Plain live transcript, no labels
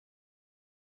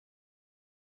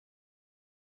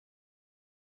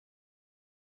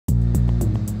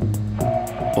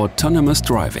autonomous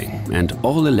driving and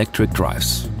all-electric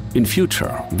drives. In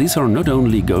future, these are not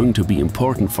only going to be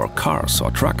important for cars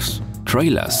or trucks.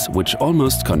 Trailers, which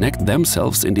almost connect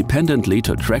themselves independently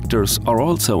to tractors, are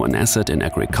also an asset in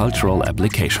agricultural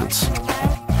applications.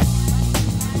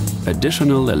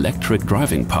 Additional electric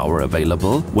driving power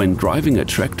available when driving a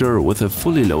tractor with a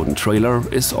fully loaded trailer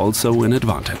is also an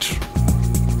advantage.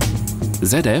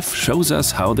 ZF shows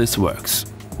us how this works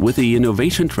with the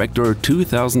Innovation Tractor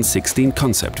 2016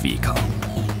 concept vehicle.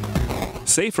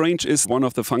 Safe range is one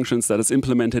of the functions that is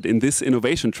implemented in this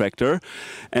innovation tractor.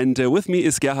 And with me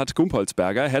is Gerhard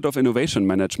Gumpolsberger, Head of Innovation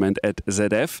Management at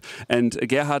ZF. And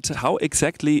Gerhard, how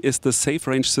exactly is the safe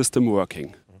range system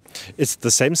working? It's the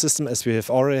same system as we have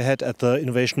already had at the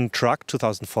Innovation Truck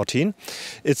 2014.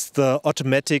 It's the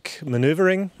automatic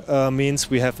maneuvering, means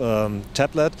we have a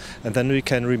tablet and then we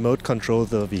can remote control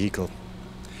the vehicle.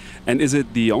 And is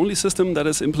it the only system that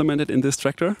is implemented in this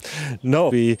tractor? No,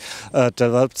 we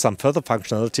developed some further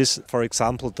functionalities. For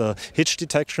example, the hitch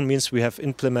detection means we have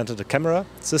implemented a camera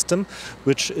system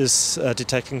which is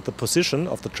detecting the position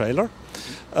of the trailer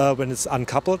when it's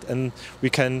uncoupled, and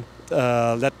we can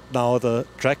let now the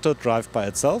tractor drive by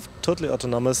itself, totally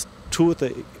autonomous, to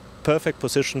the perfect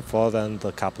position for then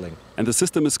the coupling. And the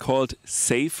system is called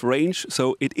Safe Range,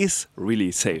 so it is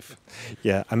really safe.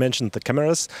 Yeah, I mentioned the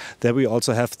cameras. There we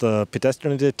also have the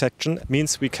pedestrian detection. It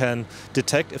means we can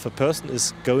detect if a person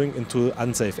is going into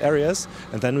unsafe areas,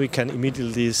 and then we can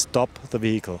immediately stop the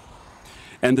vehicle.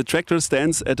 And the tractor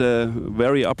stands at a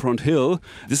very upfront hill.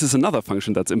 This is another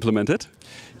function that's implemented.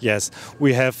 Yes,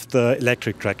 we have the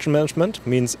electric traction management.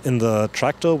 Means in the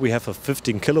tractor we have a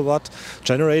 15 kilowatt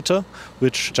generator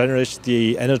which generates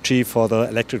the energy for the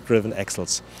electric driven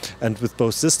axles. And with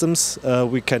both systems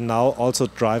we can now also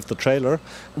drive the trailer,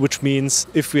 which means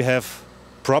if we have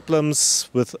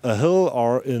problems with a hill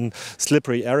or in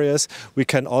slippery areas, we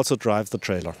can also drive the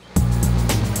trailer.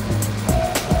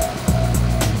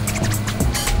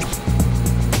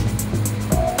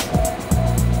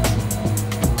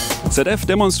 ZF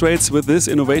demonstrates with this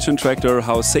innovation tractor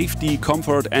how safety,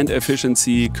 comfort and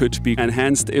efficiency could be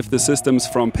enhanced if the systems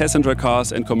from passenger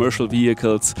cars and commercial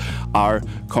vehicles are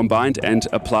combined and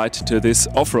applied to this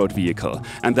off-road vehicle.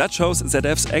 And that shows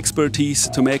ZF's expertise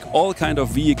to make all kinds of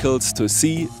vehicles to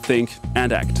see, think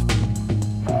and act.